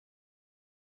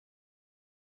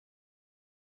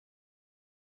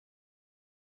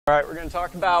All right, we're going to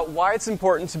talk about why it's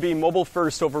important to be mobile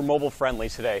first over mobile friendly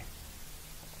today.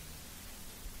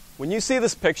 When you see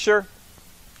this picture,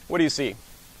 what do you see?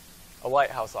 A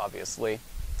lighthouse, obviously.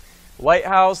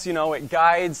 Lighthouse, you know, it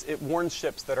guides, it warns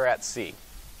ships that are at sea.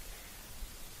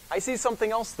 I see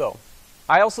something else though.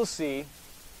 I also see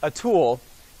a tool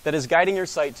that is guiding your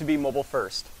site to be mobile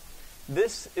first.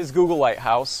 This is Google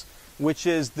Lighthouse, which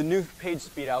is the new page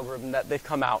speed algorithm that they've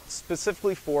come out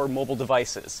specifically for mobile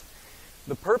devices.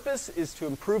 The purpose is to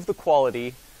improve the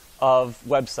quality of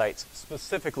websites,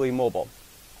 specifically mobile.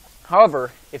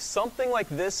 However, if something like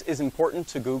this is important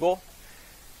to Google,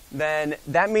 then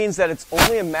that means that it's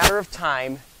only a matter of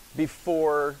time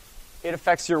before it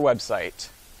affects your website.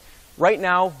 Right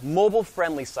now,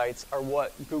 mobile-friendly sites are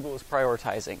what Google is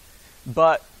prioritizing.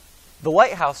 But the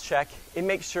Lighthouse check, it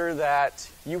makes sure that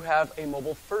you have a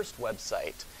mobile-first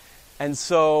website. And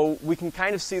so we can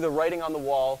kind of see the writing on the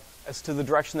wall as to the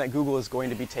direction that Google is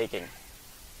going to be taking.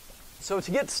 So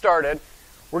to get started,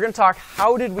 we're going to talk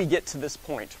how did we get to this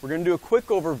point. We're going to do a quick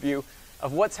overview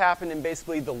of what's happened in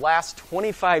basically the last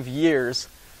 25 years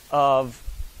of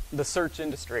the search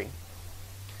industry.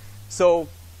 So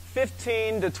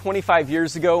 15 to 25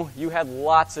 years ago, you had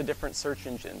lots of different search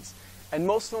engines. And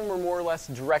most of them were more or less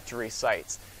directory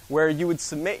sites, where you would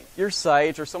submit your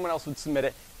site, or someone else would submit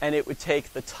it, and it would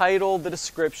take the title, the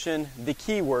description, the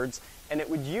keywords, and it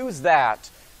would use that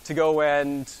to go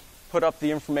and put up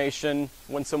the information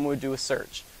when someone would do a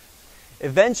search.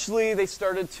 Eventually, they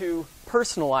started to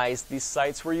personalize these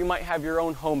sites where you might have your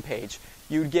own homepage.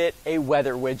 You'd get a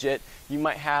weather widget. You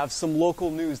might have some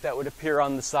local news that would appear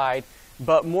on the side.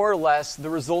 But more or less, the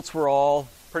results were all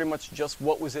pretty much just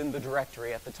what was in the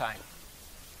directory at the time.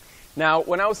 Now,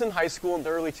 when I was in high school in the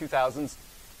early 2000s,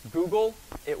 Google,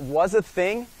 it was a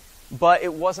thing, but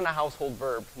it wasn't a household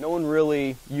verb. No one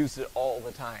really used it all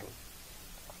the time.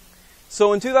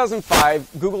 So in 2005,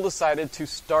 Google decided to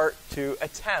start to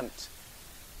attempt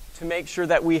to make sure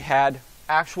that we had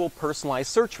actual personalized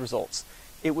search results.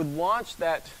 It would launch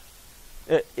that.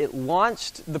 It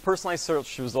launched the personalized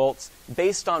search results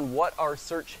based on what our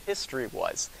search history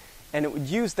was. And it would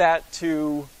use that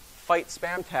to fight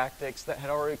spam tactics that had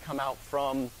already come out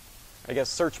from, I guess,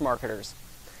 search marketers.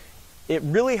 It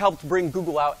really helped bring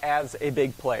Google out as a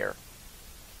big player.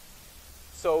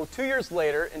 So 2 years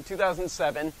later, in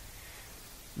 2007,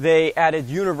 they added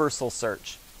universal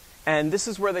search. And this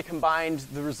is where they combined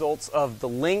the results of the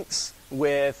links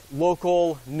with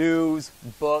local news,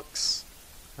 books,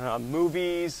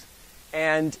 movies,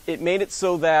 and it made it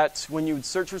so that when you would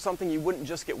search for something, you wouldn't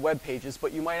just get web pages,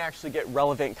 but you might actually get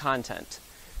relevant content.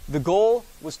 The goal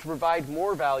was to provide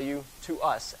more value to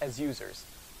us as users.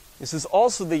 This is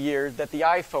also the year that the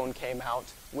iPhone came out,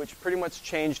 which pretty much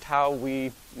changed how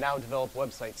we now develop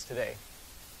websites today.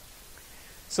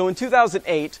 So in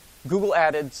 2008, Google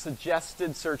added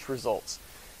suggested search results.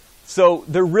 So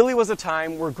there really was a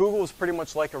time where Google was pretty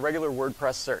much like a regular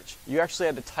WordPress search. You actually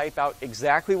had to type out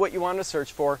exactly what you wanted to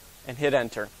search for and hit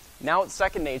enter. Now it's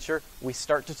second nature. We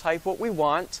start to type what we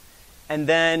want, and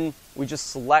then we just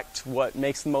select what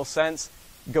makes the most sense,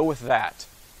 go with that.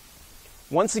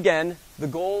 Once again, the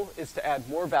goal is to add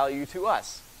more value to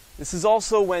us. This is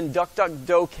also when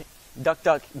DuckDuckGo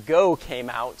came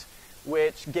out,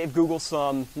 which gave Google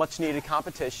some much needed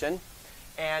competition.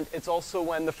 And it's also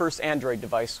when the first Android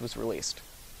device was released.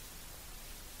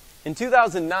 In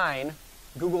 2009,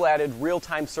 Google added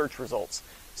real-time search results.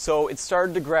 So it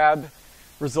started to grab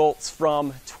results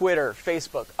from Twitter,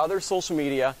 Facebook, other social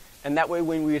media, and that way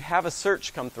when we would have a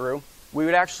search come through, we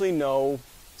would actually know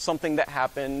something that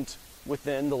happened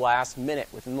within the last minute,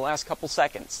 within the last couple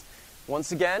seconds.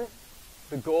 Once again,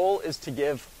 the goal is to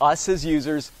give us as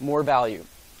users more value.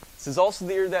 This is also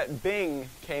the year that Bing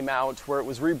came out, where it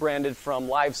was rebranded from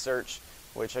Live Search,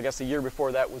 which I guess a year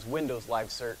before that was Windows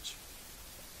Live Search.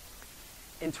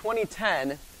 In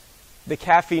 2010, the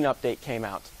caffeine update came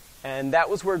out, and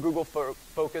that was where Google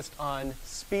focused on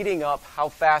speeding up how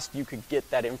fast you could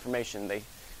get that information. They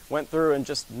went through and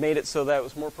just made it so that it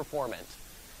was more performant.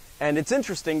 And it's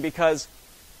interesting because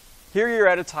here you're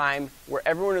at a time where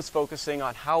everyone is focusing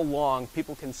on how long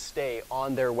people can stay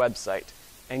on their website.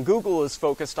 And Google is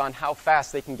focused on how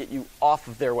fast they can get you off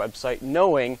of their website,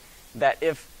 knowing that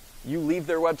if you leave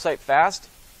their website fast,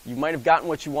 you might have gotten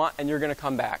what you want and you're going to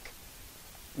come back.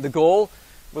 The goal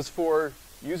was for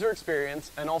user experience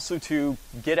and also to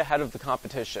get ahead of the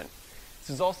competition.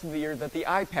 This is also the year that the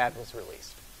iPad was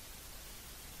released.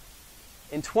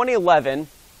 In 2011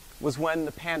 was when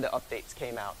the Panda updates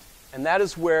came out. And that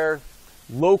is where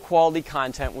low-quality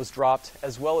content was dropped,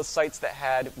 as well as sites that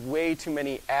had way too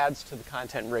many ads to the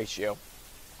content ratio.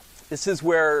 This is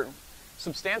where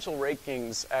substantial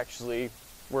rankings actually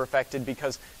were affected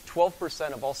because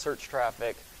 12% of all search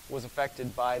traffic was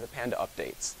affected by the Panda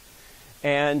updates.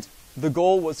 And the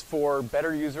goal was for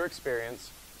better user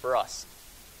experience for us.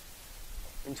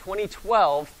 In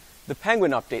 2012, the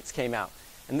Penguin updates came out.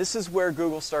 And this is where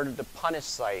Google started to punish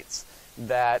sites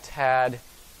that had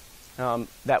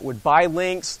that would buy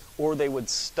links or they would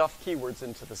stuff keywords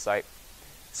into the site.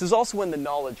 This is also when the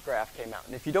knowledge graph came out.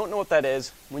 And if you don't know what that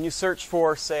is, when you search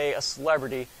for, say, a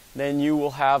celebrity, then you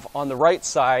will have on the right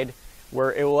side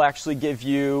where it will actually give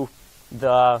you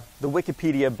the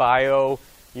Wikipedia bio.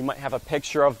 You might have a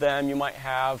picture of them. You might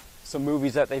have some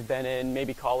movies that they've been in,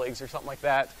 maybe colleagues or something like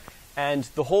that. And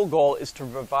the whole goal is to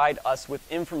provide us with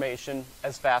information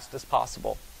as fast as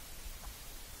possible.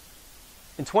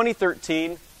 In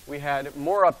 2013, we had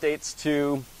more updates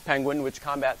to Penguin, which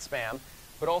combats spam,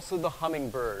 but also the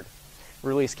Hummingbird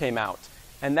release came out.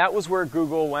 And that was where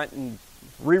Google went and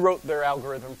rewrote their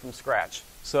algorithm from scratch.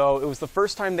 So it was the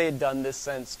first time they had done this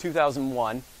since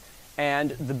 2001.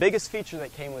 And the biggest feature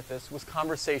that came with this was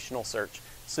conversational search.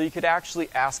 So you could actually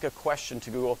ask a question to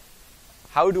Google,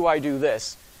 how do I do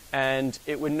this? And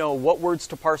it would know what words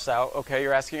to parse out. Okay,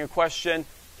 you're asking a question,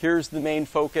 here's the main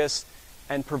focus,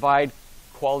 and provide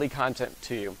quality content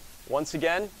to you. Once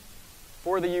again,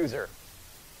 for the user.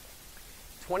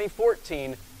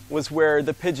 2014 was where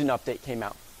the Pigeon update came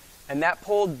out. And that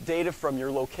pulled data from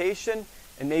your location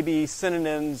and maybe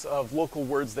synonyms of local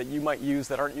words that you might use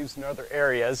that aren't used in other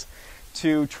areas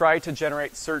to try to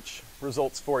generate search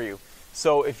results for you.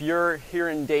 So if you're here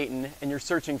in Dayton and you're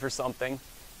searching for something,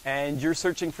 and you're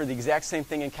searching for the exact same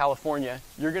thing in California,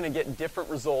 you're going to get different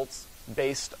results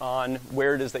based on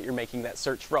where it is that you're making that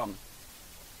search from.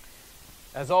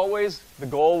 As always, the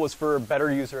goal was for a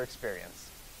better user experience.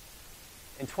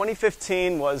 In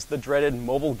 2015 was the dreaded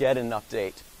Mobilegeddon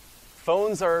update.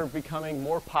 Phones are becoming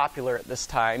more popular at this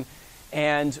time,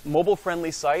 and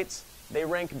mobile-friendly sites, they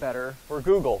rank better for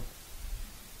Google.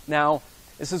 Now,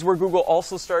 this is where Google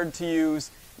also started to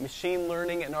use machine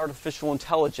learning and artificial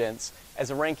intelligence as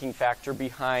a ranking factor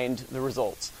behind the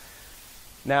results.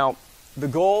 Now, the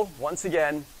goal, once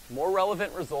again, more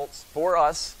relevant results for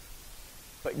us,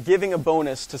 but giving a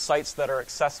bonus to sites that are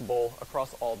accessible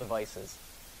across all devices.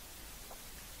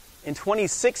 In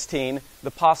 2016,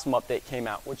 the Possum update came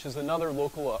out, which is another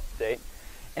local update,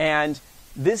 and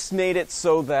this made it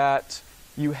so that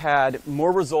you had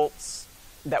more results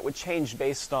that would change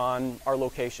based on our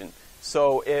location.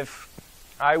 So if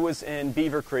I was in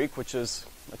Beaver Creek, which is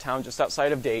a town just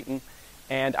outside of Dayton,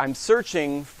 and I'm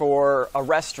searching for a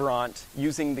restaurant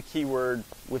using the keyword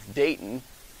with Dayton,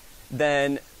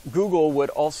 then Google would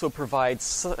also provide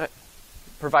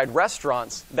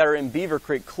restaurants that are in Beaver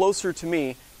Creek closer to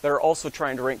me that are also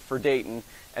trying to rank for Dayton,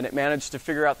 and it managed to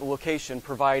figure out the location,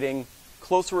 providing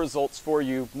closer results for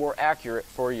you, more accurate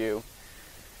for you.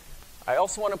 I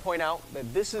also want to point out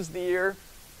that this is the year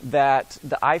that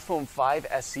the iPhone 5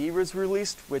 SE was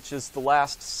released, which is the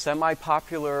last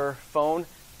semi-popular phone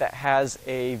that has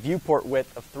a viewport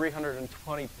width of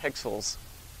 320 pixels.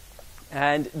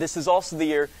 And this is also the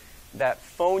year that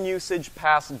phone usage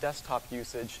passed desktop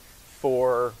usage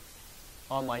for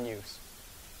online use.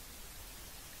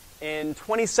 In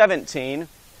 2017,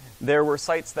 there were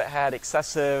sites that had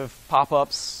excessive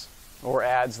pop-ups or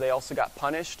ads. They also got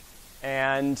punished,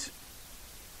 and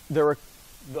the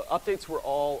updates were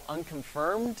all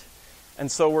unconfirmed,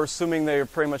 and so we're assuming they are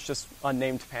pretty much just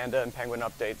unnamed Panda and Penguin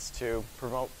updates to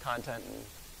promote content and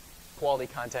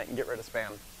quality content and get rid of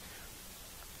spam.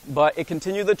 But it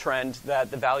continued the trend that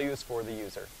the value is for the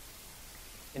user.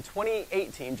 In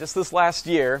 2018, just this last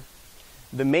year,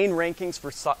 the main rankings for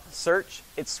search,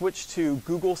 it switched to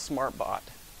Google SmartBot,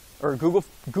 or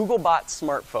Googlebot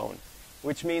Smartphone,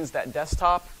 which means that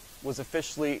desktop was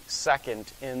officially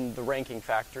second in the ranking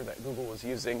factor that Google was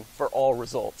using for all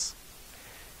results.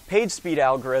 Page speed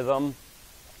algorithm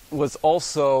was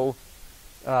also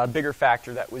a bigger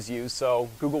factor that was used, so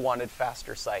Google wanted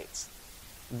faster sites.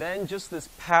 Then just this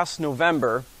past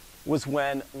November was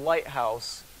when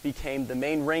Lighthouse became the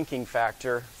main ranking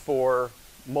factor for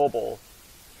mobile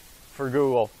for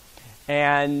Google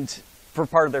and for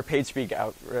part of their page speed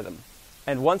algorithm.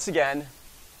 And once again,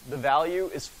 the value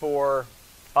is for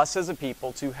us as a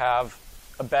people to have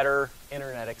a better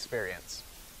internet experience.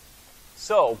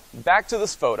 So, back to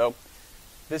this photo.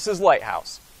 This is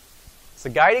Lighthouse. It's a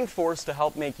guiding force to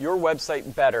help make your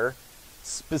website better,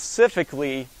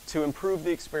 specifically to improve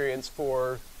the experience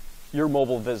for your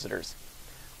mobile visitors.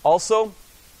 Also,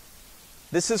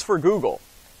 this is for Google.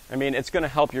 I mean, it's going to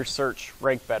help your search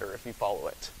rank better if you follow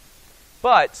it.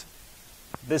 But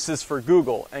this is for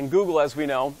Google, and Google, as we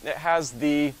know, it has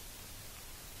the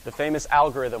the famous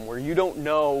algorithm where you don't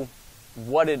know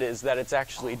what it is that it's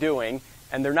actually doing,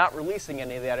 and they're not releasing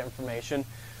any of that information.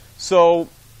 So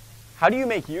how do you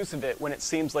make use of it when it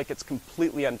seems like it's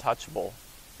completely untouchable?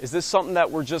 Is this something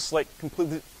that we're just like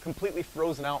completely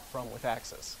frozen out from with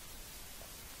access?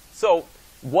 So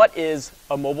what is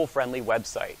a mobile-friendly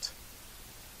website?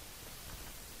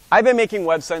 I've been making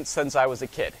websites since I was a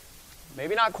kid.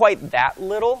 Maybe not quite that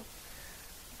little.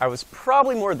 I was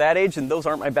probably more that age, and those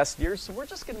aren't my best years, so we're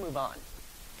just going to move on.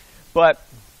 But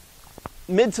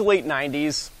mid to late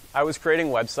 90s, I was creating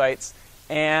websites,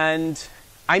 and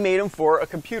I made them for a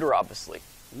computer, obviously.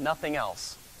 Nothing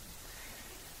else.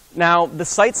 Now, the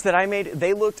sites that I made,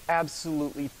 they looked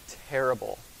absolutely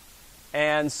terrible.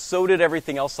 And so did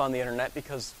everything else on the internet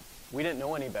because we didn't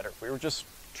know any better. We were just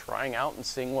trying out and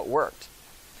seeing what worked.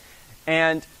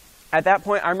 And at that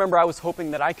point, I remember I was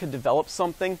hoping that I could develop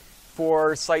something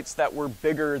for sites that were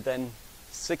bigger than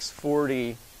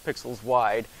 640 pixels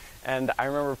wide. And I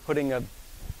remember putting an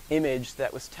image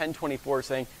that was 1024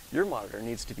 saying, your monitor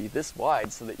needs to be this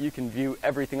wide so that you can view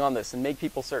everything on this and make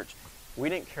people search. We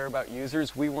didn't care about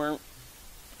users. We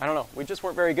just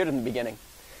weren't very good in the beginning.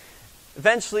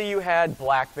 Eventually you had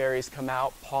Blackberries come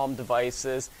out, Palm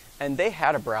devices, and they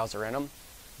had a browser in them,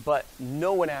 but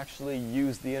no one actually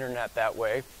used the internet that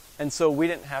way, and so we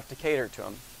didn't have to cater to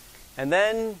them. And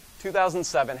then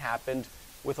 2007 happened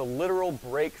with a literal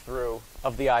breakthrough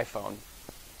of the iPhone.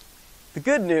 The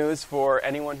good news for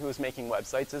anyone who was making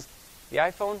websites is the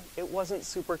iPhone, it wasn't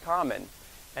super common,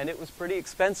 and it was pretty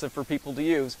expensive for people to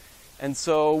use, and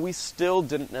so we still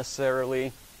didn't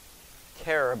necessarily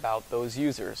care about those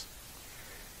users.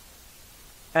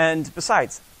 And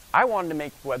besides, I wanted to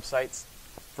make websites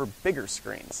for bigger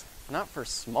screens, not for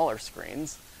smaller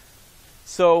screens.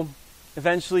 So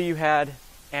eventually you had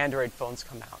Android phones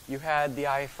come out. You had the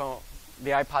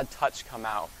iPod Touch come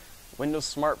out. Windows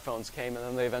smartphones came, and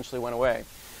then they eventually went away.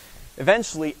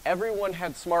 Eventually, everyone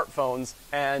had smartphones,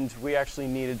 and we actually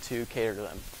needed to cater to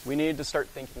them. We needed to start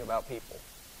thinking about people.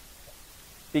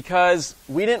 Because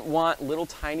we didn't want little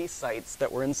tiny sites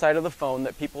that were inside of the phone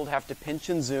that people would have to pinch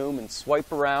and zoom and swipe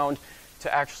around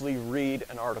to actually read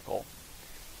an article.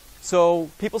 So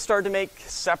people started to make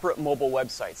separate mobile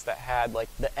websites that had like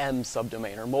the M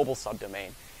subdomain or mobile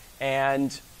subdomain.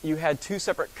 And you had two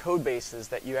separate code bases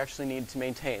that you actually needed to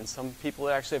maintain. Some people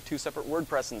actually have two separate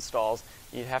WordPress installs.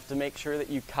 You'd have to make sure that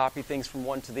you copy things from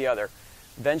one to the other.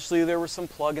 Eventually there were some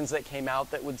plugins that came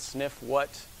out that would sniff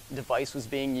what device was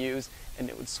being used, and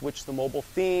it would switch the mobile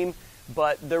theme,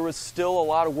 but there was still a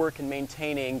lot of work in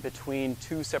maintaining between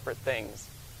two separate things.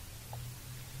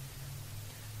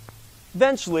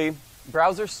 Eventually,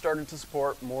 browsers started to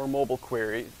support more mobile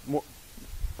queries,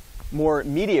 more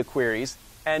media queries,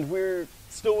 and we're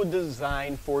still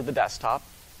designed for the desktop,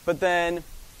 but then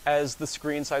as the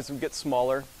screen size would get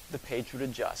smaller, the page would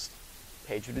adjust.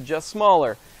 Page would adjust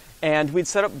smaller. And we'd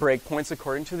set up breakpoints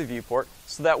according to the viewport,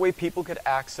 so that way people could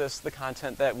access the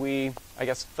content that we,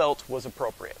 felt was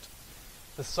appropriate.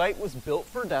 The site was built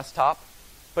for desktop,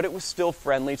 but it was still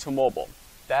friendly to mobile.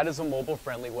 That is a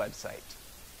mobile-friendly website.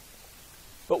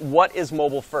 But what is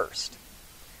mobile first?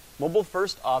 Mobile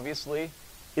first, obviously,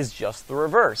 is just the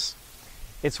reverse.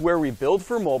 It's where we build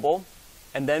for mobile,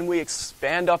 and then we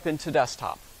expand up into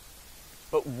desktop.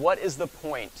 But what is the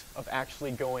point of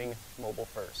actually going mobile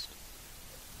first?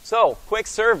 So, quick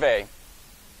survey.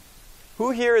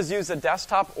 Who here has used a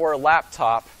desktop or a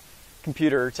laptop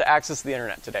computer to access the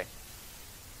internet today?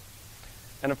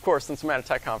 And of course, since I'm at a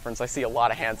tech conference, I see a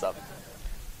lot of hands up.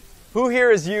 Who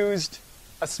here has used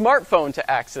a smartphone to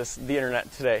access the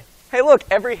internet today? Hey, look,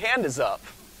 every hand is up.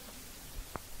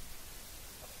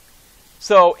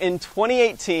 So, in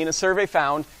 2018, a survey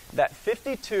found that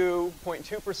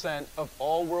 52.2% of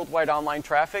all worldwide online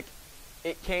traffic,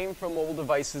 it came from mobile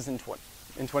devices in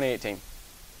 2018.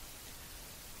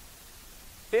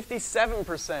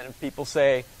 57% of people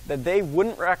say that they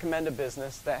wouldn't recommend a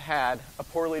business that had a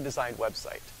poorly designed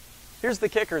website. Here's the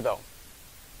kicker, though.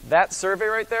 That survey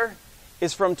right there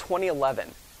is from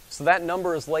 2011, so that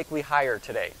number is likely higher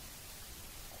today.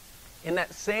 In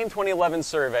that same 2011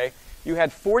 survey, you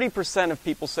had 40% of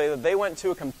people say that they went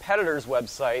to a competitor's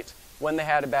website when they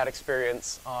had a bad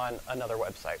experience on another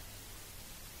website.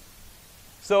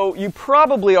 So you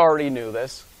probably already knew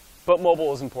this, but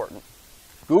mobile is important.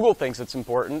 Google thinks it's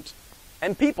important,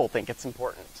 and people think it's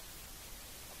important.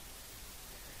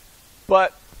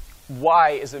 But why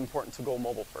is it important to go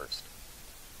mobile first?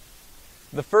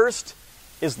 The first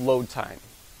is load time.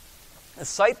 A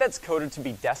site that's coded to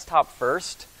be desktop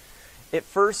first, it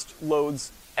first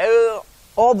loads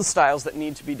all the styles that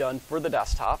need to be done for the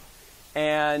desktop,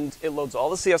 and it loads all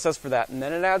the CSS for that, and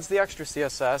then it adds the extra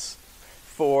CSS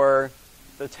for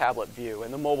the tablet view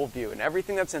and the mobile view and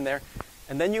everything that's in there.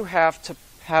 And then you have to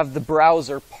have the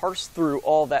browser parse through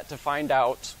all that to find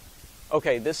out,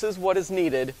 okay, this is what is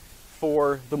needed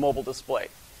for the mobile display.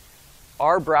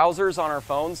 Our browsers on our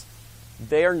phones,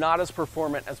 they are not as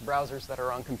performant as browsers that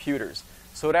are on computers.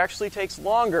 So it actually takes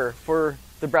longer for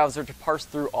the browser to parse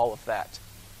through all of that.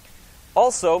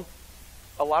 Also,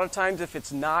 a lot of times if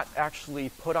it's not actually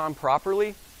put on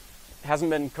properly,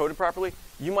 hasn't been coded properly,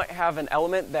 you might have an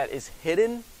element that is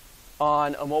hidden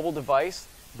on a mobile device,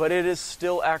 but it is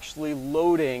still actually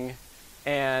loading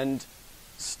and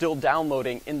still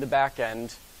downloading in the back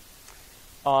end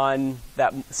on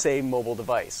that same mobile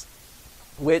device,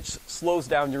 which slows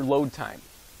down your load time.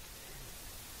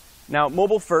 Now,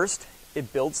 mobile first,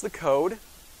 it builds the code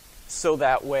so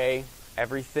that way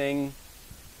everything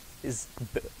is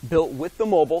built with the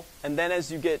mobile, and then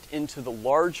as you get into the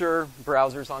larger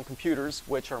browsers on computers,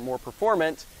 which are more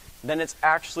performant, then it's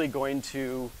actually going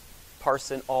to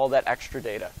parse in all that extra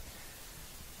data.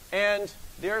 And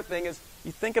the other thing is,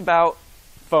 you think about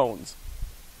phones.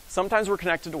 Sometimes we're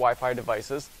connected to Wi-Fi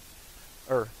devices,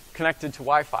 or connected to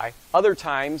Wi-Fi. Other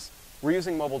times, we're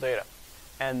using mobile data.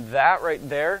 And that right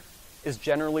there is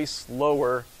generally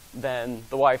slower than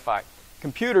the Wi-Fi.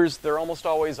 Computers, they're almost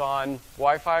always on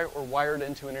Wi-Fi or wired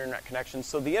into an internet connection,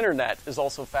 so the internet is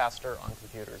also faster on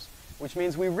computers, which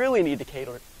means we really need to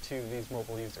cater to these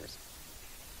mobile users.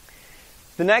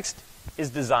 The next is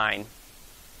design.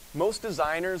 Most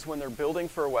designers, when they're building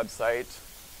for a website,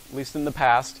 at least in the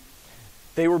past,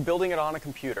 they were building it on a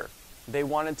computer. They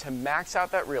wanted to max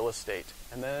out that real estate,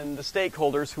 and then the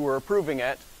stakeholders who were approving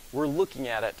it were looking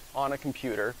at it on a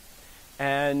computer,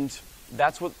 and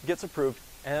that's what gets approved.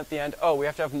 And at the end, oh, we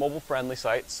have to have a mobile-friendly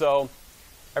site, so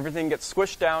everything gets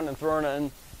squished down and thrown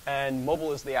in, and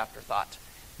mobile is the afterthought.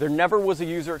 There never was a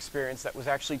user experience that was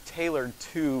actually tailored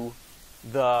to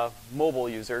the mobile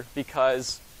user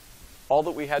because all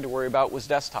that we had to worry about was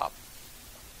desktop.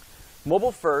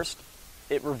 Mobile first,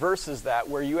 it reverses that,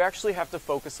 where you actually have to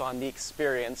focus on the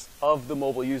experience of the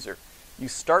mobile user. You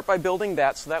start by building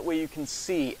that so that way you can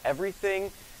see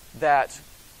everything that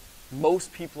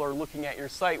most people are looking at your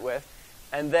site with.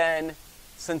 And then,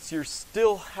 since you're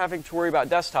still having to worry about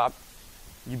desktop,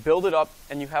 you build it up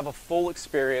and you have a full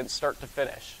experience start to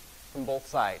finish from both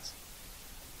sides.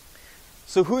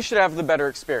 So who should have the better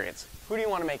experience? Who do you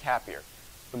want to make happier?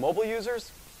 The mobile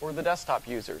users or the desktop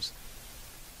users?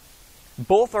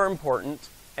 Both are important,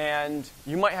 and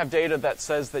you might have data that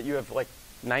says that you have like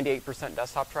 98%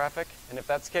 desktop traffic, and if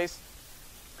that's the case,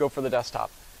 go for the desktop.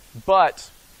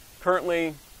 But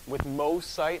currently, with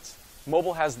most sites,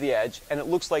 mobile has the edge, and it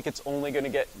looks like it's only going to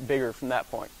get bigger from that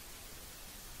point.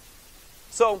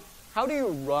 So, how do you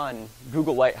run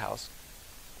Google Lighthouse?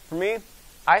 For me,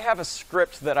 I have a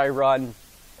script that I run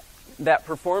that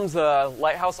performs a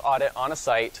Lighthouse audit on a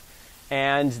site,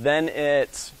 and then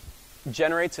it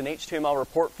generates an HTML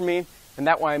report for me, and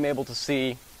that way I'm able to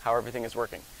see how everything is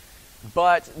working.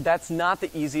 But that's not the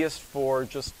easiest for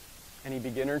just any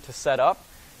beginner to set up,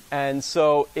 and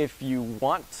so if you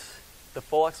want the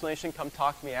full explanation, come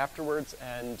talk to me afterwards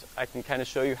and I can kind of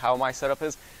show you how my setup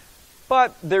is.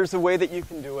 But there's a way that you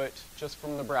can do it just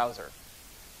from the browser.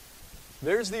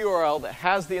 There's the URL that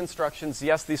has the instructions.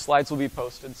 Yes, these slides will be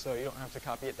posted, so you don't have to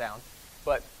copy it down.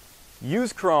 But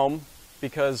use Chrome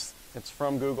because it's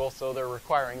from Google, so they're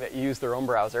requiring that you use their own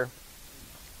browser.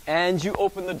 And you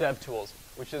open the DevTools,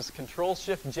 which is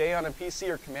Control-Shift-J on a PC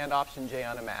or Command-Option-J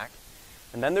on a Mac.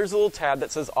 And then there's a little tab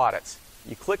that says Audits.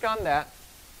 You click on that,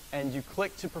 and you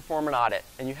click to perform an audit.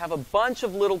 And you have a bunch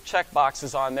of little check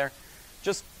boxes on there.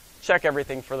 Just check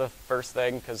everything for the first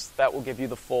thing, because that will give you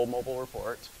the full mobile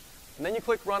report. And then you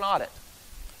click Run Audit.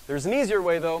 There's an easier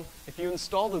way, though. If you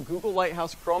install the Google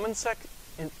Lighthouse Chrome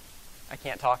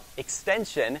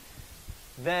extension,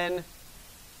 then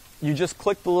you just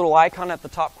click the little icon at the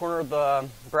top corner of the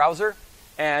browser,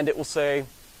 and it will say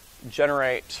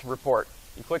Generate Report.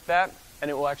 You click that, and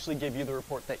it will actually give you the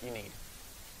report that you need.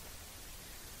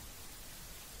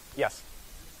 Yes.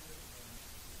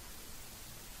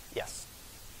 Yes.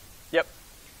 Yep.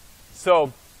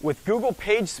 So with Google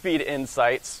PageSpeed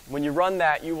Insights, when you run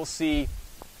that, you will see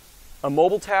a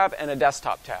mobile tab and a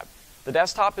desktop tab. The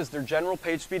desktop is their general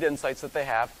PageSpeed Insights that they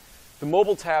have. The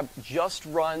mobile tab just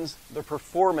runs the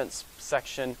performance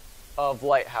section of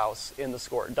Lighthouse in the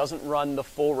score. It doesn't run the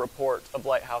full report of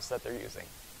Lighthouse that they're using.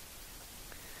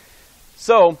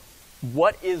 So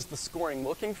what is the scoring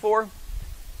looking for?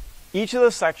 Each of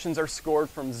the sections are scored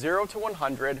from 0 to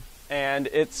 100, and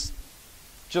it's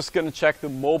just going to check the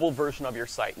mobile version of your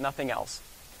site, nothing else.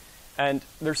 And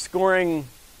they're scoring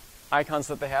icons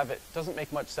that they have. It doesn't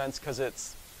make much sense because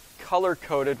it's color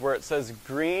coded where it says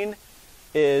green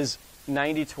is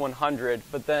 90 to 100,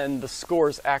 but then the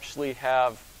scores actually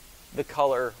have the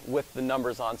color with the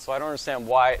numbers on. So I don't understand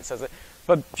why it says it.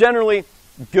 But generally,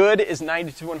 good is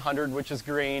 90 to 100, which is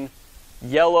green.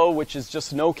 Yellow, which is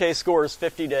just an okay score, is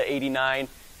 50 to 89.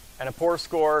 And a poor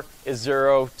score is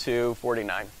 0 to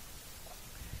 49.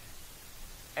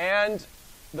 And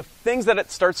the things that it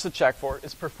starts to check for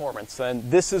is performance. And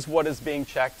this is what is being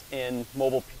checked in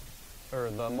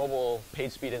the mobile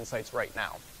page speed insights right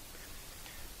now.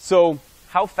 So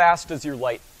how fast does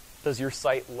your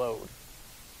site load?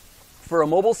 For a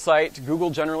mobile site, Google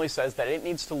generally says that it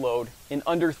needs to load in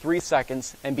under 3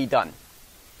 seconds and be done.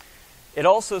 It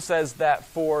also says that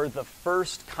for the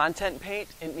first content paint,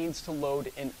 it needs to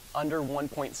load in under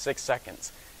 1.6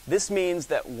 seconds. This means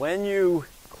that when you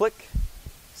click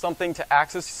something to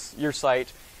access your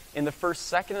site, in the first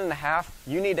second and a half,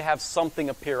 you need to have something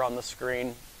appear on the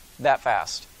screen that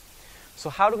fast. So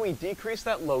how do we decrease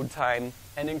that load time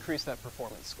and increase that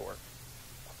performance score?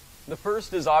 The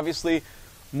first is obviously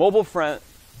mobile first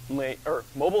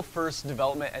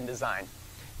development and design.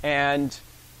 And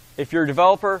if you're a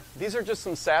developer, these are just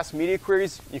some SAS media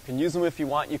queries. You can use them if you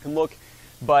want. You can look,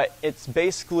 but it's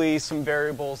basically some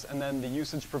variables and then the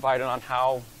usage provided on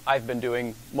how I've been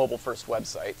doing mobile first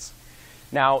websites.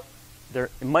 Now, it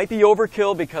might be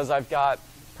overkill because I've got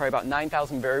probably about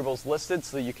 9,000 variables listed,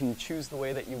 so you can choose the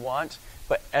way that you want,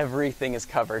 but everything is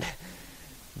covered.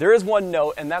 There is one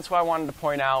note, and that's why I wanted to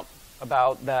point out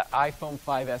about that iPhone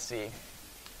 5 SE,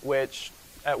 which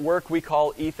at work we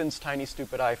call Ethan's tiny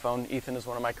stupid iPhone. Ethan is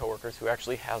one of my coworkers who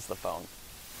actually has the phone.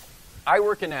 I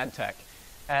work in ad tech,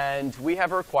 and we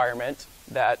have a requirement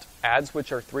that ads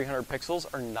which are 300 pixels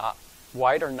are not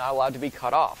wide are not allowed to be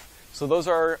cut off. So those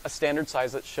are a standard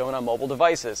size that's shown on mobile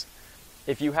devices.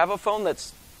 If you have a phone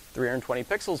that's 320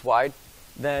 pixels wide,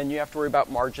 then you have to worry about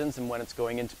margins, and when it's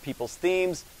going into people's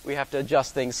themes, we have to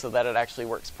adjust things so that it actually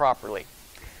works properly.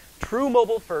 True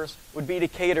mobile first would be to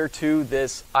cater to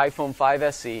this iPhone 5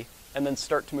 SE and then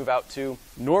start to move out to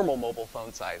normal mobile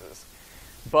phone sizes.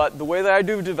 But the way that I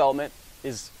do development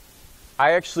is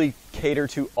I actually cater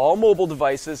to all mobile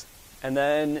devices, and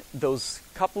then those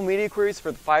couple media queries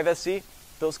for the 5 SE,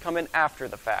 those come in after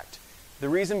the fact. The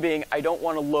reason being, I don't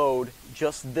want to load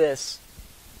just this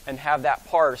and have that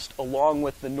parsed along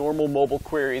with the normal mobile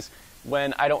queries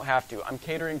when I don't have to. I'm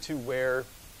catering to where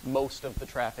most of the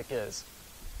traffic is.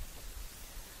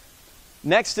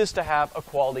 Next is to have a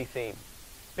quality theme.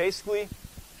 Basically,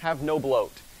 have no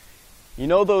bloat. You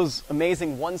know those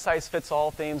amazing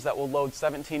one-size-fits-all themes that will load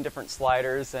 17 different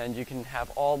sliders and you can have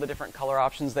all the different color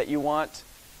options that you want?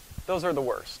 Those are the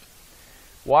worst.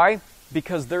 Why?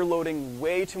 Because they're loading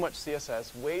way too much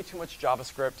CSS, way too much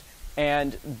JavaScript,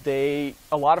 and a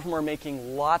lot of them are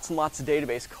making lots and lots of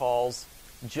database calls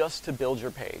just to build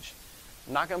your page.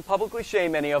 I'm not going to publicly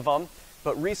shame any of them,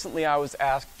 but recently I was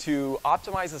asked to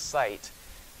optimize a site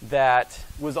that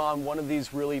was on one of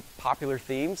these really popular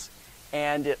themes,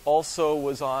 and it also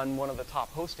was on one of the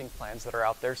top hosting plans that are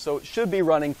out there, so it should be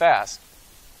running fast.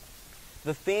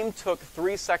 The theme took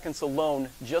 3 seconds alone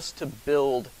just to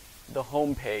build the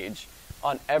home page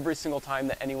on every single time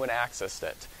that anyone accessed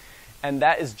it. And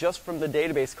that is just from the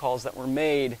database calls that were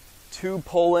made to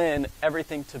pull in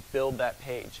everything to build that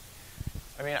page.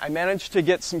 I mean, I managed to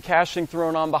get some caching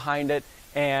thrown on behind it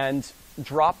and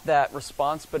drop that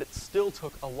response, but it still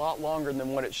took a lot longer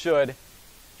than what it should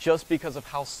just because of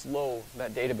how slow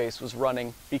that database was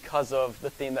running because of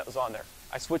the theme that was on there.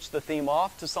 I switched the theme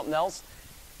off to something else,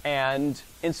 and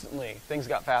instantly things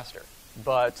got faster.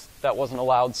 But that wasn't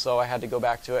allowed, so I had to go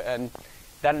back to it, and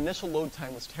that initial load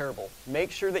time was terrible.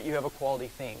 Make sure that you have a quality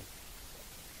theme.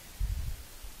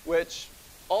 Which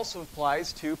also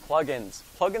applies to plugins.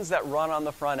 Plugins that run on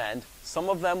the front end. Some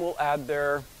of them will add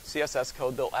their CSS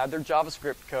code, they'll add their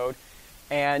JavaScript code,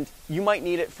 and you might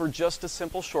need it for just a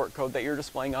simple shortcode that you're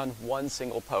displaying on one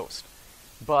single post.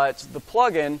 But the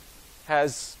plugin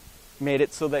has made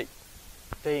it so that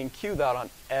they enqueue that on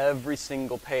every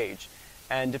single page.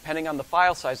 And depending on the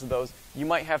file size of those, you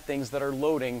might have things that are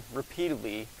loading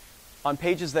repeatedly on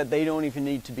pages that they don't even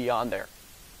need to be on there.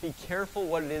 Be careful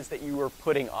what it is that you are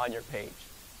putting on your page.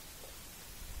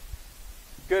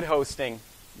 Good hosting.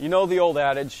 You know the old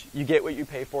adage, you get what you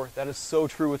pay for. That is so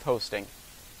true with hosting.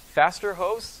 Faster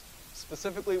hosts,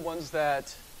 specifically ones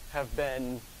that have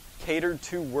been catered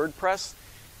to WordPress,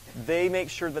 they make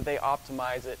sure that they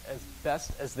optimize it as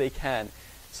best as they can.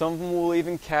 Some of them will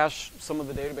even cache some of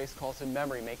the database calls in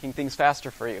memory, making things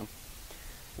faster for you.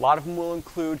 A lot of them will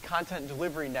include content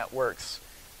delivery networks,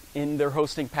 in their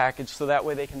hosting package so that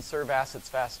way they can serve assets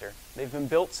faster. They've been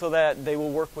built so that they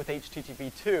will work with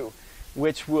HTTP2,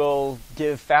 which will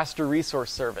give faster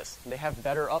resource service. They have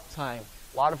better uptime.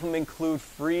 A lot of them include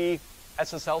free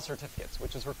SSL certificates,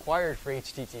 which is required for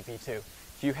HTTP2.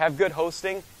 If you have good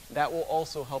hosting, that will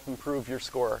also help improve your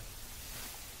score.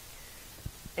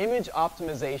 Image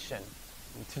optimization.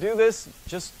 To do this,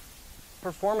 just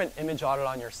perform an image audit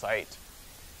on your site.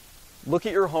 Look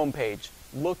at your home page.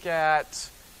 Look at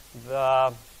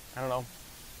the,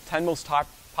 10 most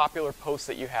popular posts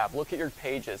that you have. Look at your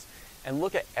pages and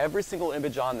look at every single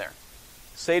image on there.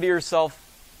 Say to yourself,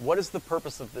 what is the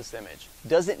purpose of this image?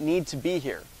 Does it need to be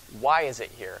here? Why is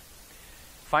it here?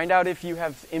 Find out if you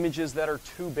have images that are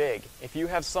too big. If you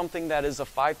have something that is a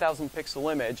 5,000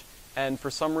 pixel image and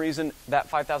for some reason that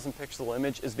 5,000 pixel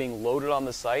image is being loaded on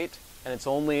the site and it's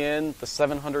only in the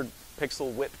 700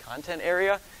 pixel width content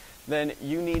area, then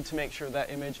you need to make sure that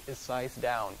image is sized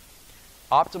down.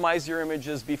 Optimize your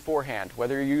images beforehand,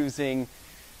 whether you're doing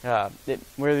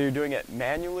it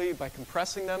manually by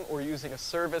compressing them or using a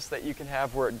service that you can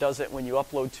have where it does it when you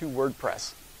upload to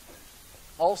WordPress.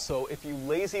 Also, if you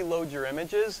lazy load your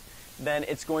images, then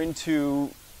it's going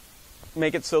to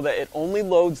make it so that it only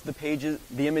loads the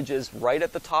images right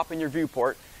at the top in your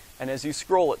viewport, and as you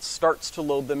scroll, it starts to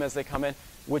load them as they come in,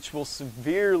 which will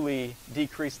severely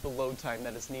decrease the load time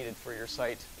that is needed for your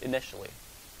site initially.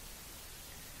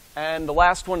 And the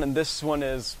last one, and this one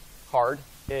is hard,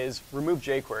 is remove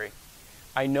jQuery.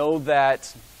 I know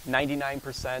that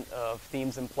 99% of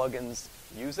themes and plugins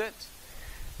use it,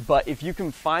 but if you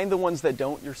can find the ones that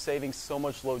don't, you're saving so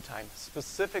much load time,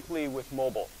 specifically with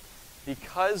mobile.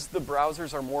 Because the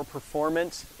browsers are more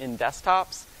performant in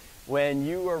desktops, when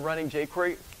you are running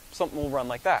jQuery, something will run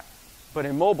like that. But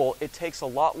in mobile, it takes a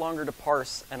lot longer to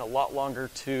parse and a lot longer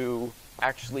to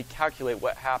actually calculate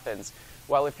what happens.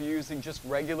 While if you're using just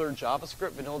regular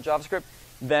JavaScript, vanilla JavaScript,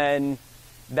 then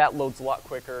that loads a lot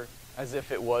quicker as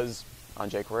if it was on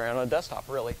jQuery on a desktop,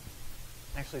 really.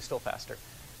 Actually, still faster.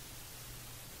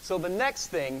 So the next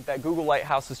thing that Google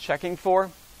Lighthouse is checking for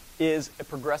is a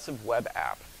progressive web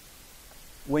app.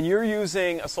 When you're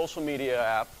using a social media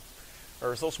app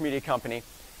or a social media company,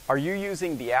 are you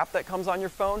using the app that comes on your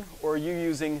phone or are you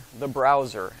using the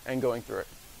browser and going through it?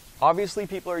 Obviously,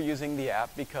 people are using the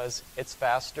app because it's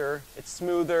faster, it's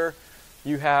smoother,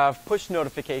 you have push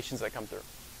notifications that come through.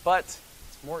 But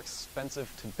it's more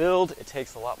expensive to build, it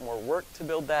takes a lot more work to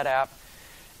build that app.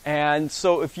 And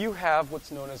so if you have what's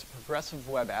known as a progressive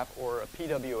web app or a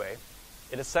PWA,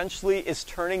 it essentially is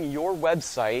turning your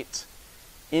website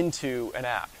into an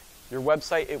app. Your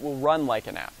website, it will run like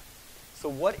an app. So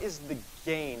what is the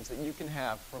gains that you can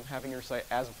have from having your site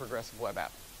as a progressive web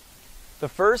app? The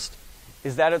first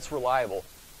is that it's reliable.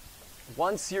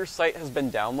 Once your site has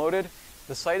been downloaded,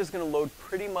 the site is going to load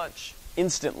pretty much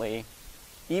instantly.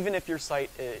 Even if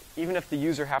the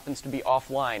user happens to be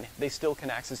offline, they still can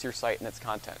access your site and its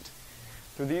content.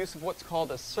 Through the use of what's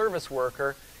called a service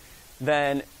worker,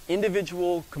 then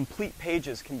individual complete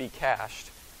pages can be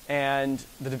cached, and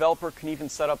the developer can even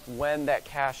set up when that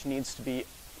cache needs to be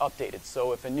updated.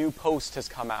 So if a new post has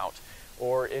come out,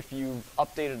 or if you've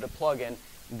updated a plugin,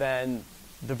 then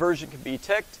the version can be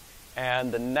ticked,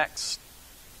 and the next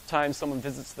time someone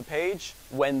visits the page,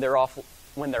 when they're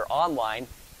online,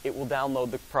 it will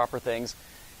download the proper things.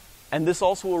 And this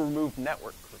also will remove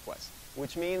network requests,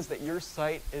 which means that your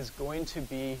site is going to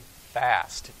be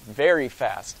fast, very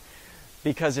fast.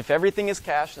 Because if everything is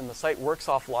cached and the site works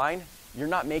offline, you're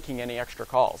not making any extra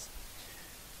calls.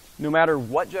 No matter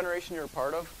what generation you're a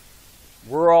part of,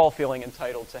 we're all feeling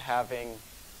entitled to having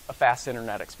a fast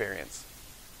internet experience.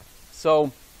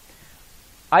 So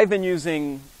I've been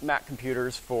using Mac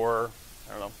computers for,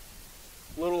 a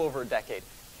little over a decade.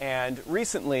 And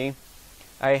recently,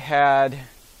 I had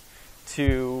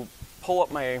to pull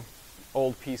up my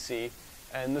old PC,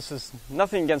 and this is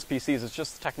nothing against PCs, it's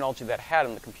just the technology that I had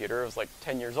on the computer. It was like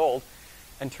 10 years old,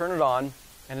 and turn it on,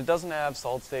 and it doesn't have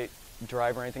solid-state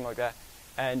drive or anything like that,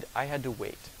 and I had to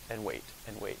wait and wait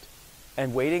and wait.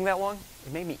 And waiting that long,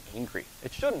 it made me angry.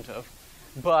 It shouldn't have,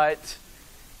 but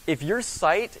if your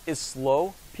site is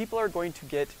slow, people are going to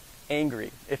get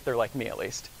angry, if they're like me at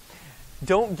least.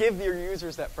 Don't give your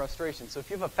users that frustration. So if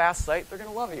you have a fast site, they're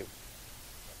going to love you.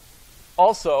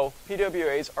 Also,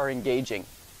 PWAs are engaging.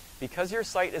 Because your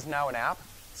site is now an app,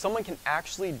 someone can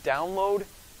actually download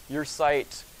your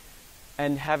site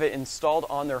and have it installed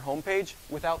on their homepage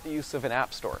without the use of an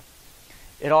app store.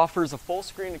 It offers a full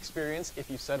screen experience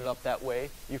if you set it up that way.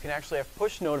 You can actually have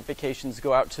push notifications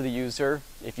go out to the user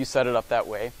if you set it up that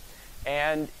way.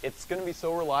 And it's going to be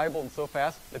so reliable and so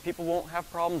fast that people won't have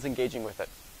problems engaging with it.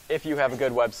 if you have a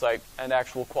good website and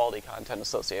actual quality content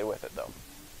associated with it, though.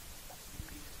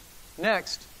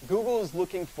 Next, Google is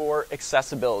looking for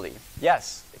accessibility.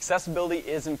 Yes, accessibility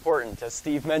is important, as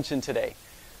Steve mentioned today.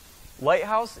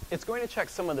 Lighthouse, it's going to check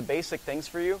some of the basic things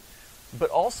for you, but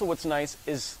also what's nice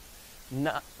is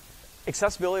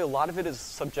accessibility, a lot of it is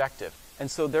subjective. And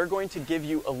so they're going to give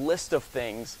you a list of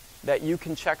things that you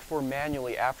can check for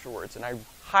manually afterwards. And I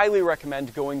highly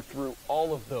recommend going through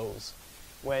all of those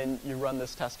when you run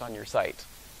this test on your site.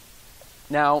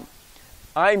 Now,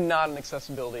 I'm not an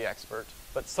accessibility expert,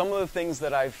 but some of the things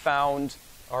that I've found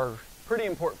are pretty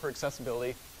important for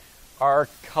accessibility are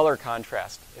color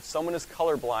contrast. If someone is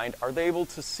colorblind, are they able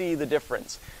to see the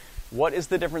difference? What is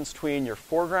the difference between your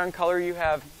foreground color you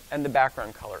have and the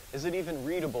background color? Is it even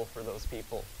readable for those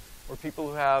people or people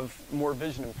who have more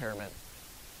vision impairment?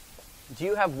 Do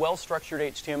you have well-structured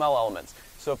HTML elements?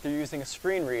 So if they're using a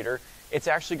screen reader, it's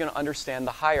actually going to understand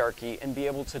the hierarchy and be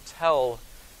able to tell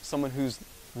someone who's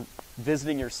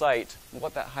visiting your site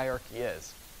what that hierarchy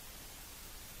is.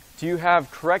 Do you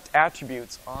have correct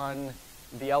attributes on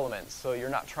the elements? So you're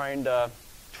not trying to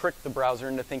trick the browser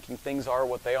into thinking things are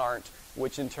what they aren't,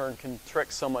 which in turn can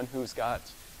trick someone who's got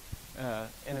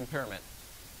an impairment.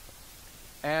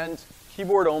 And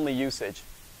keyboard-only usage.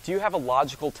 Do you have a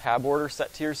logical tab order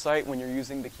set to your site when you're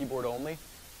using the keyboard only?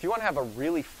 If you want to have a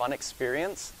really fun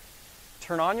experience,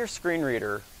 turn on your screen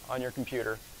reader on your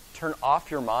computer, turn off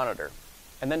your monitor,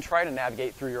 and then try to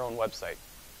navigate through your own website.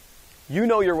 You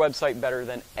know your website better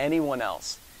than anyone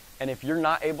else. And if you're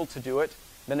not able to do it,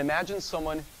 then imagine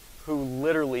someone who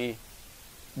literally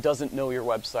doesn't know your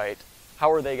website.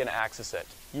 How are they going to access it?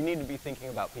 You need to be thinking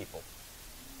about people.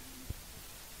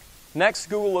 Next,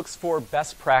 Google looks for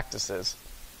best practices.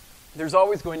 There's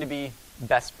always going to be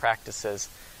best practices,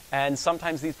 and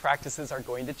sometimes these practices are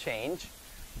going to change,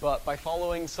 but by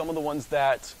following some of the ones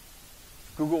that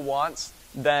Google wants,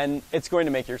 then it's going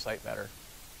to make your site better.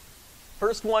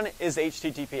 First one is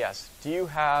HTTPS. Do you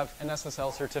have an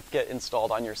SSL certificate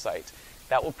installed on your site?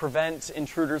 That will prevent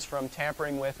intruders from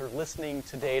tampering with or listening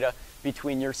to data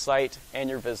between your site and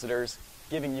your visitors,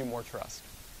 giving you more trust.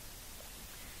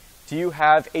 Do you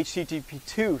have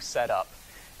HTTP2 set up?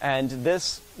 And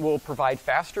this will provide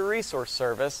faster resource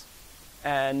service,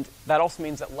 and that also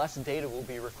means that less data will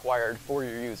be required for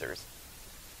your users.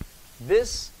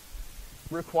 This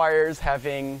requires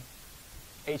having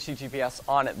HTTPS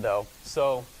on it, though,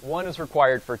 so one is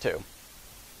required for two.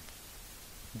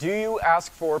 Do you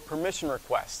ask for permission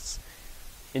requests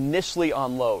initially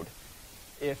on load?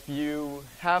 If you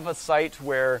have a site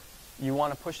where you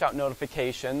want to push out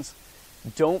notifications,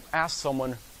 don't ask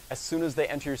someone as soon as they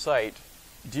enter your site,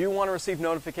 do you want to receive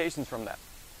notifications from that?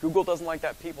 Google doesn't like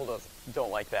that. People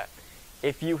don't like that.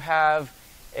 If you have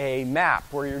a map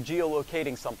where you're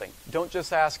geolocating something, don't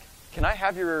just ask, can I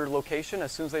have your location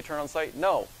as soon as they turn on site?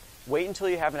 No. Wait until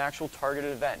you have an actual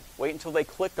targeted event. Wait until they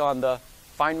click on the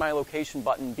Find My Location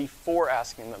button before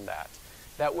asking them that.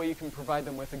 That way you can provide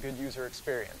them with a good user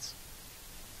experience.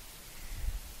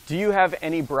 Do you have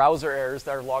any browser errors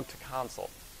that are logged to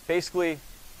console? Basically,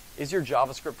 is your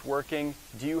JavaScript working?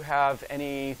 Do you have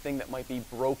anything that might be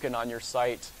broken on your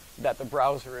site that the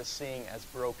browser is seeing as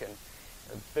broken?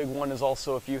 A big one is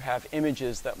also if you have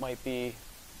images that might be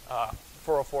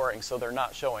 404ing, so they're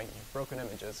not showing you, broken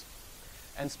images.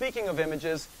 And speaking of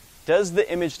images, does the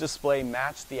image display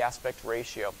match the aspect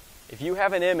ratio? If you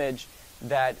have an image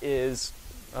that is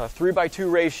a 3:2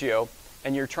 ratio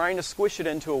and you're trying to squish it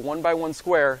into a 1:1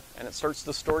 square and it starts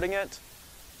distorting it,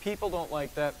 people don't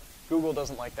like that. Google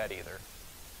doesn't like that either.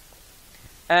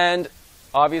 And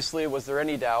obviously, was there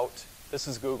any doubt? This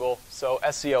is Google, so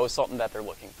SEO is something that they're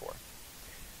looking for.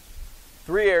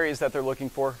 3 areas that they're looking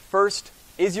for. First,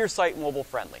 is your site mobile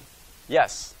friendly?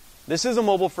 Yes, this is a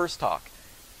mobile first talk.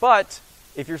 But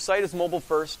if your site is mobile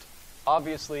first,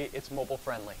 obviously it's mobile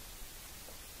friendly.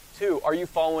 2, are you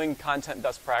following content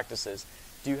best practices?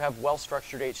 Do you have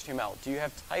well-structured HTML? Do you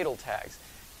have title tags?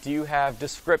 Do you have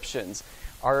descriptions?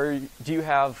 Do you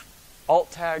have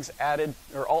alt tags added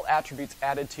or alt attributes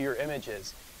added to your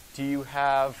images? Do you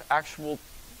have actual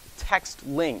text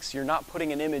links? You're not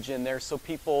putting an image in there so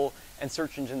people and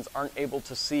search engines aren't able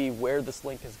to see where this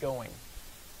link is going.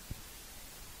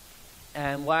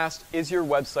 And last, is your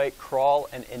website crawl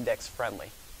and index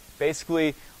friendly?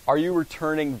 Basically, are you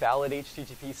returning valid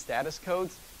HTTP status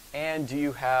codes? And do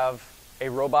you have a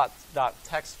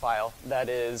robot.txt file that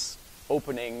is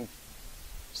opening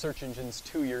search engines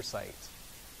to your site?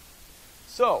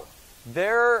 So,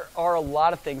 there are a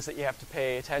lot of things that you have to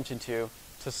pay attention to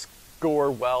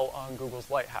score well on Google's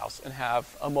Lighthouse and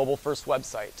have a mobile-first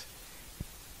website.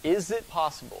 Is it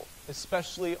possible,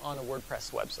 especially on a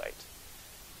WordPress website?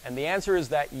 And the answer is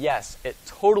that yes, it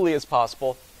totally is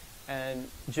possible. And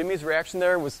Jimmy's reaction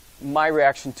there was my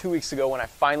reaction 2 weeks ago when I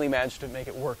finally managed to make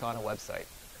it work on a website.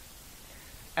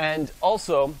 And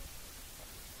also,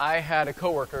 I had a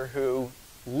coworker who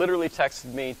literally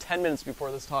texted me 10 minutes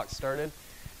before this talk started,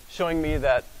 showing me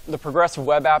that the progressive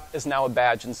web app is now a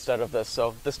badge instead of this,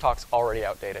 so this talk's already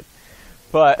outdated.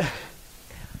 But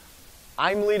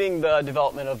I'm leading the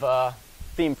development of a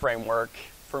theme framework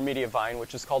for Mediavine,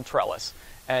 which is called Trellis.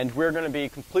 And we're going to be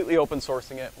completely open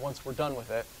sourcing it once we're done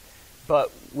with it.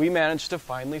 But we managed to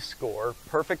finally score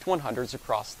perfect 100s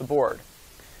across the board.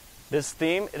 This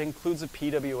theme, it includes a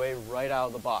PWA right out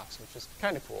of the box, which is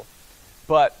kind of cool.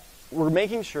 But we're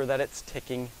making sure that it's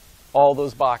ticking all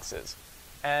those boxes.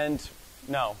 And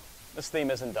no, this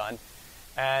theme isn't done.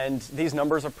 And these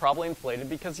numbers are probably inflated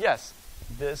because, yes,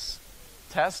 this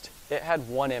test, it had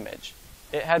one image.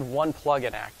 It had one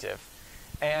plugin active.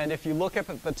 And if you look up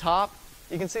at the top,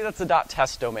 you can see that's a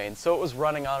 .test domain. So it was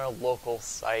running on a local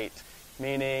site,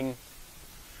 meaning,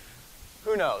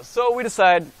 who knows? So we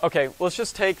decided, okay, let's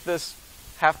just take this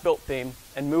half-built theme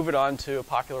and move it on to a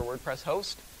popular WordPress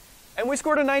host. And we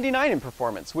scored a 99 in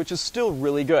performance, which is still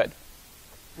really good.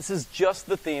 This is just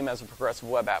the theme as a progressive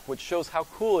web app, which shows how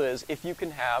cool it is if you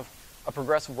can have a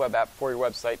progressive web app for your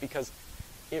website, because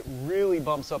it really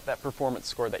bumps up that performance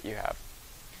score that you have.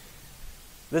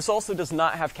 This also does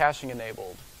not have caching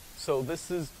enabled, so this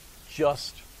is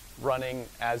just running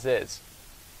as is.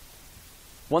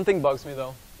 One thing bugs me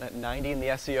though, at 90 in the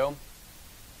SEO,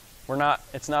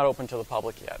 it's not open to the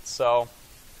public yet, so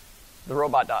the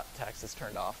robot.txt is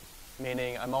turned off,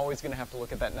 meaning I'm always going to have to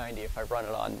look at that 90 if I run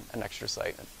it on an extra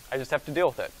site. I just have to deal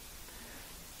with it.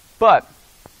 But,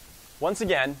 once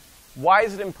again, why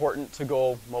is it important to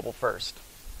go mobile first?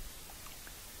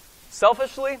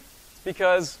 Selfishly, it's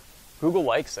because Google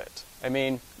likes it. I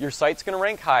mean, your site's going to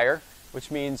rank higher, which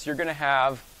means you're going to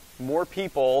have more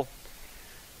people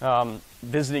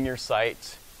visiting your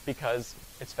site because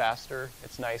it's faster,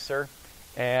 it's nicer,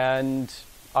 and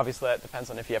obviously that depends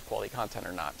on if you have quality content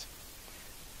or not.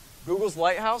 Google's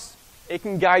Lighthouse, it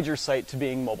can guide your site to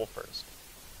being mobile first.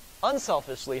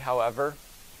 Unselfishly, however,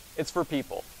 it's for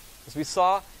people. As we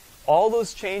saw, all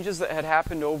those changes that had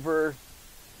happened over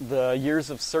the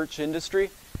years of search industry,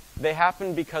 they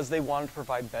happened because they wanted to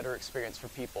provide better experience for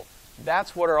people.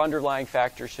 That's what our underlying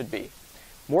factor should be.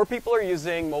 More people are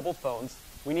using mobile phones.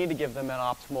 We need to give them an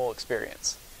optimal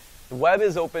experience. The web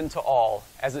is open to all,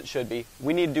 as it should be.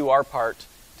 We need to do our part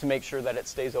to make sure that it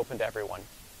stays open to everyone.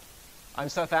 I'm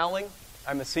Seth Alling.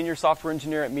 I'm a senior software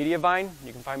engineer at Mediavine.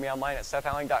 You can find me online at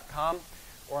sethalling.com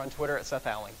or on Twitter at Seth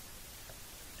Alling.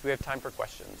 Do we have time for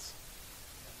questions?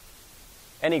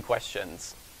 Any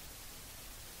questions?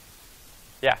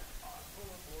 Yeah.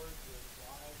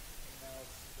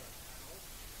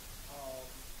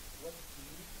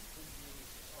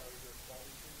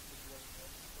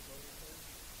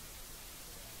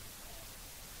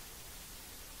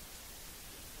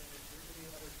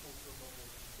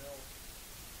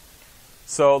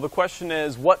 So the question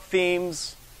is, what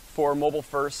themes for mobile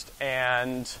first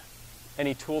and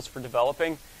any tools for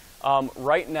developing?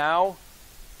 Right now,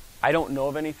 I don't know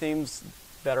of any themes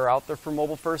that are out there for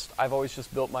mobile first. I've always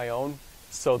just built my own.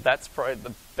 So that's probably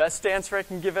the best answer I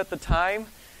can give at the time.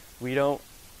 I don't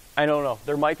know.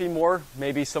 There might be more.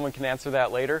 Maybe someone can answer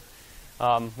that later.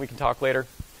 We can talk later.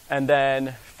 And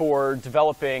then for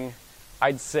developing,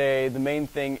 I'd say the main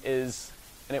thing is,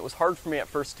 and it was hard for me at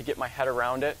first to get my head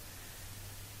around it,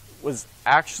 was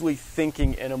actually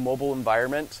thinking in a mobile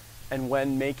environment, and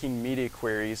when making media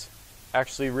queries,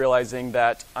 actually realizing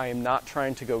that I am not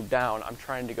trying to go down, I'm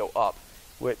trying to go up,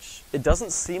 which it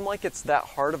doesn't seem like it's that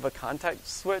hard of a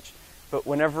context switch, but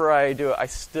whenever I do it, I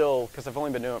still, because I've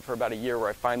only been doing it for about a year where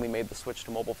I finally made the switch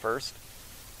to mobile first,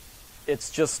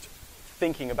 it's just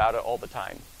thinking about it all the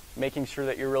time, making sure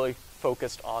that you're really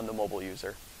focused on the mobile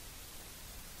user.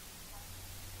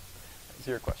 Is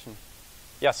your question?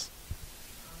 Yes?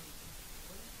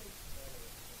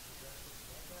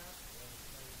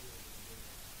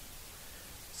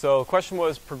 So the question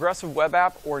was progressive web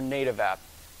app or native app?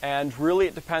 And really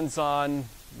it depends on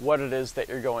what it is that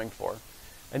you're going for.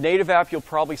 A native app, you'll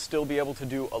probably still be able to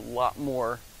do a lot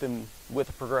more than with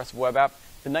a progressive web app.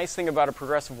 The nice thing about a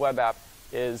progressive web app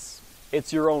is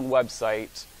it's your own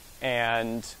website,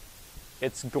 and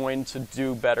it's going to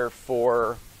do better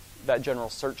for that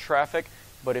general search traffic.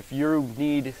 But if you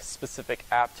need specific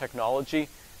app technology,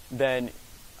 then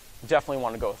definitely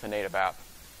want to go with a native app.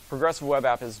 Progressive web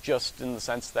app is just in the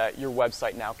sense that your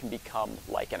website now can become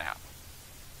like an app.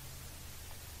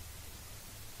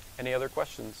 Any other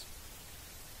questions?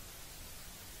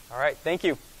 All right, thank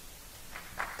you.